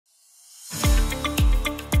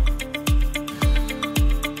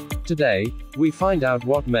Today, we find out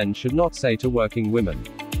what men should not say to working women.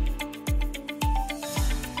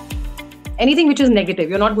 Anything which is negative,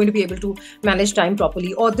 you're not going to be able to manage time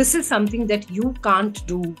properly, or this is something that you can't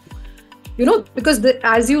do. You know, because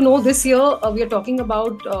as you know, this year we are talking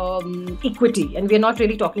about equity, and we are not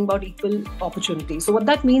really talking about equal opportunity. So what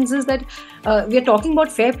that means is that we are talking about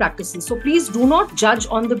fair practices. So please do not judge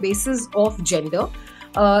on the basis of gender,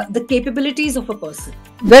 the capabilities of a person.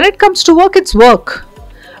 When it comes to work, it's work.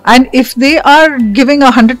 And if they are giving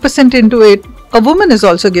 100% into it, a woman is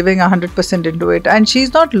also giving 100% into it. And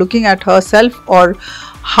she's not looking at herself or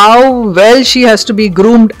how well she has to be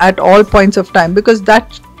groomed at all points of time, because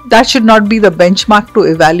that should not be the benchmark to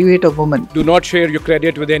evaluate a woman. Do not share your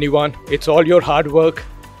credit with anyone. It's all your hard work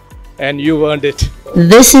and you earned it.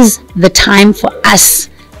 This is the time for us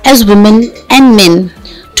as women and men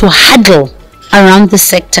to huddle around the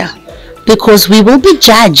sector, because we will be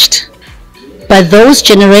judged by those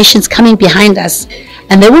generations coming behind us,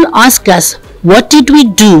 and they will ask us, what did we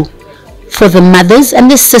do for the mothers and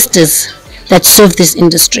the sisters that serve this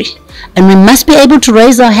industry? And we must be able to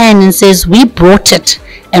raise our hand and say, we brought it,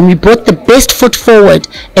 and we brought the best foot forward,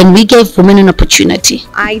 and we gave women an opportunity.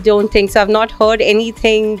 I don't think so. I've not heard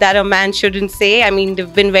anything that a man shouldn't say. I mean,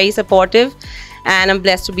 they've been very supportive, and I'm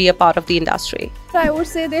blessed to be a part of the industry. So I would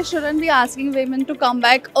say they shouldn't be asking women to come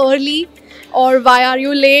back early or why are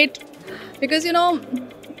you late, because you know,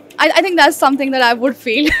 I think that's something that I would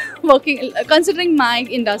feel considering my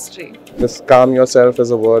industry. This calm yourself is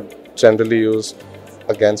a word generally used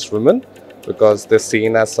against women because they're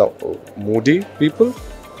seen as some moody people,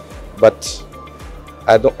 but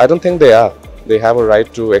I don't think they are. They have a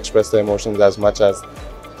right to express their emotions as much as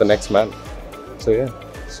the next man. So yeah,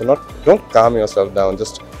 so don't calm yourself down,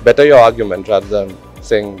 just better your argument rather than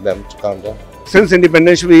saying them to calm down. Since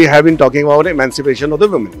independence, we have been talking about emancipation of the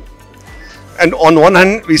women. And on one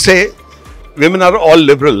hand, we say women are all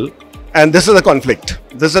liberal, and this is a conflict.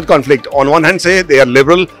 This is a conflict. On one hand, say they are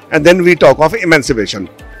liberal, and then we talk of emancipation.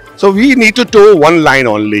 So we need to toe one line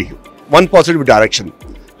only, one positive direction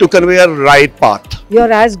to convey a right path. You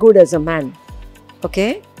are as good as a man,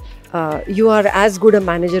 okay? You are as good a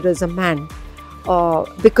manager as a man.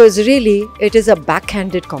 Because really it is a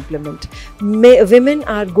backhanded compliment. Women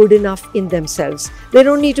are good enough in themselves. They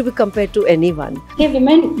don't need to be compared to anyone. Hey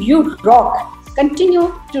women, you rock.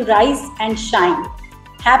 Continue to rise and shine.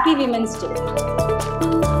 Happy Women's Day.